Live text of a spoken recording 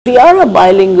We are a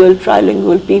bilingual,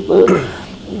 trilingual people.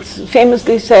 It's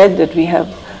famously said that we have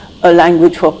a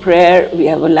language for prayer, we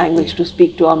have a language to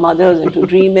speak to our mothers and to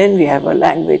dream in, we have a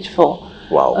language for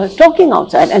talking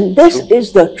outside, and this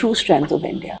is the true strength of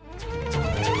India.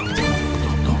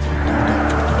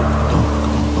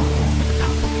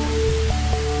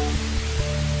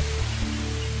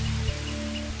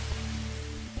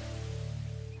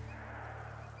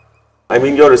 I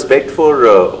mean, your respect for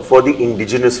the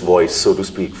indigenous voice, so to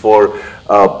speak, for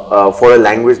a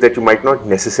language that you might not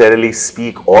necessarily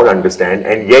speak or understand,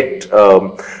 and yet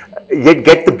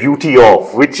get the beauty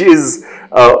of, which is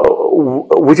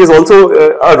also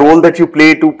a role that you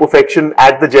play to perfection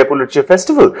at the Jaipur Literature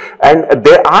Festival. And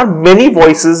there are many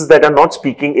voices that are not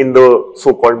speaking in the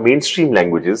so-called mainstream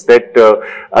languages that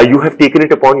you have taken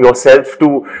it upon yourself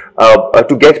to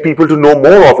get people to know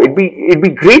more of. It'd be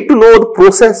great to know the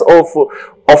process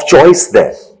of choice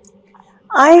there.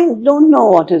 I don't know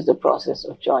what is the process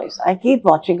of choice. I keep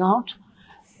watching out,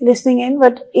 listening in,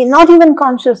 but not even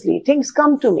consciously. Things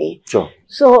come to me. Sure.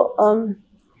 So,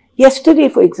 yesterday,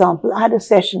 for example, I had a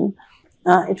session.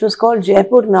 It was called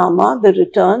Jaipur Nama, the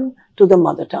Return to the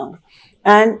Mother Tongue.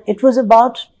 And it was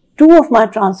about two of my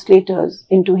translators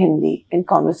into Hindi in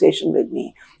conversation with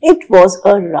me. It was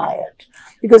a riot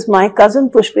because my cousin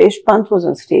Pushpesh Pant was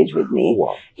on stage with me.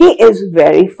 Wow. He is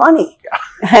very funny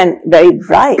and very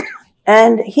bright.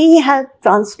 And he had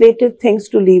translated Things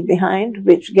to Leave Behind,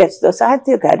 which gets the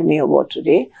Sahitya Akademi award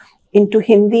today, into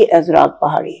Hindi as Rag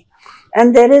Pahari.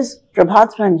 And there is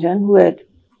Prabhat Ranjan,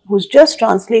 who's just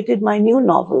translated my new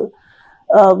novel,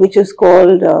 which is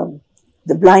called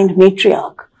The Blind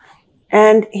Matriarch.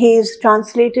 And he's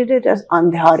translated it as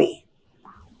Andhari.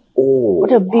 Oh,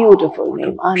 what a beautiful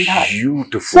name, Andhari.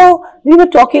 Beautiful. So we were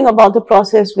talking about the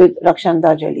process with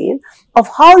Rakshanda Jalil of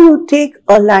how you take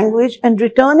a language and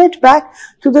return it back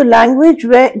to the language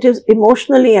where it is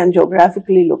emotionally and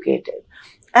geographically located.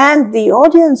 And the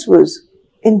audience was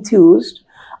enthused.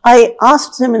 I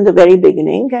asked them in the very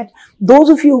beginning that those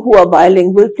of you who are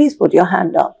bilingual, please put your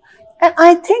hand up. And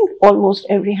I think almost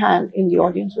every hand in the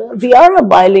audience, we are a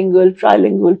bilingual,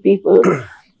 trilingual people.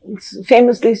 It's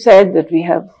famously said that we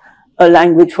have a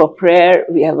language for prayer,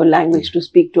 we have a language to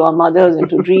speak to our mothers and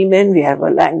to dream in, we have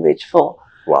a language for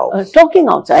talking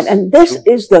outside. And this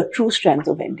is the true strength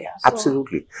of India. So,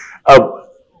 absolutely.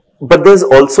 But there's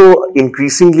also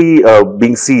increasingly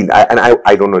being seen, and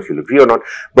I don't know if you'll agree or not,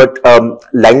 but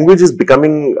language is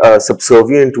becoming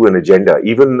subservient to an agenda.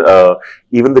 Even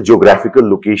the geographical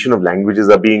location of languages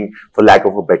are being, for lack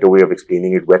of a better way of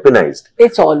explaining it, weaponized.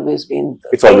 It's always been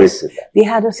the case. Always. We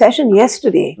had a session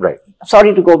yesterday. Right.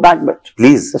 Sorry to go back, but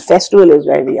please. The festival is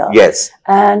where we are. Yes.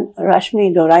 And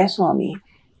Rashmi Doraiswamy,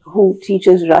 who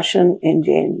teaches Russian in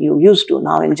JNU, used to,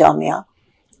 now in Jamia.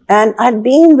 And I'd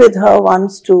been with her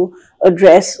once to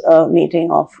address a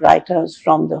meeting of writers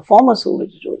from the former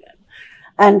Soviet Union.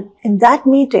 And in that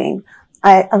meeting,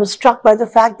 I was struck by the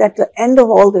fact that at the end of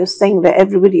all this thing where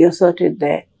everybody asserted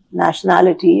their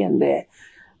nationality and their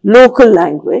local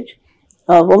language,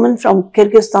 a woman from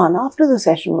Kyrgyzstan, after the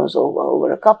session was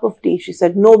over a cup of tea, she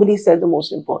said, nobody said the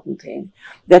most important thing,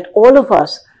 that all of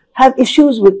us have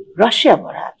issues with Russia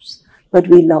perhaps, but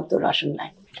we love the Russian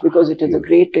language, because it is a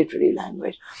great literary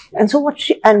language. And so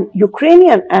and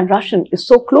Ukrainian and Russian is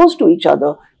so close to each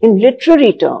other in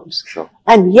literary terms. Sure.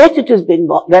 And yet it has been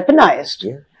weaponized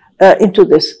into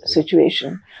this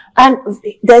situation. And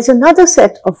there's another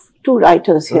set of two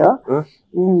writers here,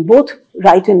 both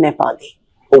write in Nepali.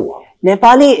 Oh, wow.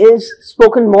 Nepali is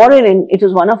spoken more it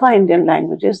is one of our Indian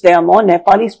languages. There are more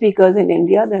Nepali speakers in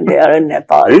India than there are in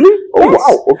Nepal. Really? Oh, yes.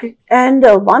 Wow. Okay. And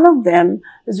one of them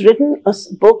has written a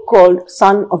book called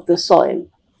Songs of the Soil,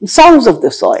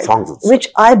 which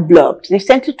I blurbed. They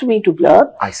sent it to me to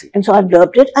blurb. I see. And so I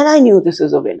blurbed it, and I knew this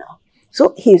is a winner.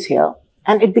 So he's here.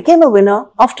 And it became a winner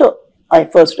after I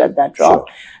first read that draft. Sure.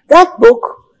 That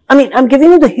book, I mean, I'm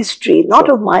giving you the history, not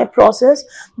of my process,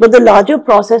 but the larger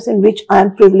process in which I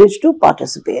am privileged to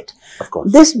participate. Of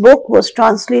course. This book was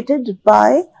translated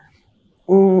by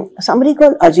somebody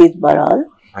called Ajit Baral,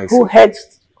 who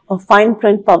heads fine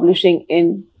print publishing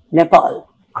in Nepal.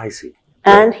 I see.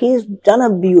 And he's done a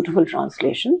beautiful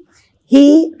translation.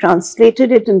 He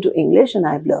translated it into English and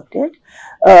I blurbed it.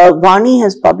 Vani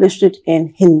has published it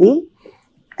in Hindi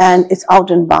and it's out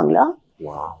in Bangla.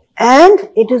 Wow. And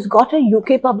it has got a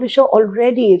UK publisher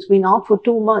already. It's been out for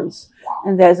 2 months. Wow.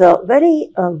 And there's a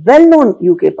very well-known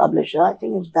UK publisher, I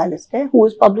think it's Ballister, who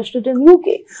has published it in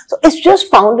UK. So it's just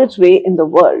found its way in the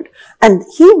world. And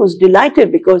he was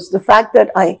delighted because the fact that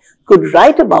I could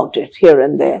write about it here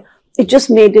and there, it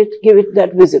just made it, give it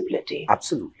that visibility.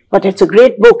 Absolutely. But it's a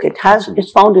great book.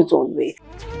 It's found its own way.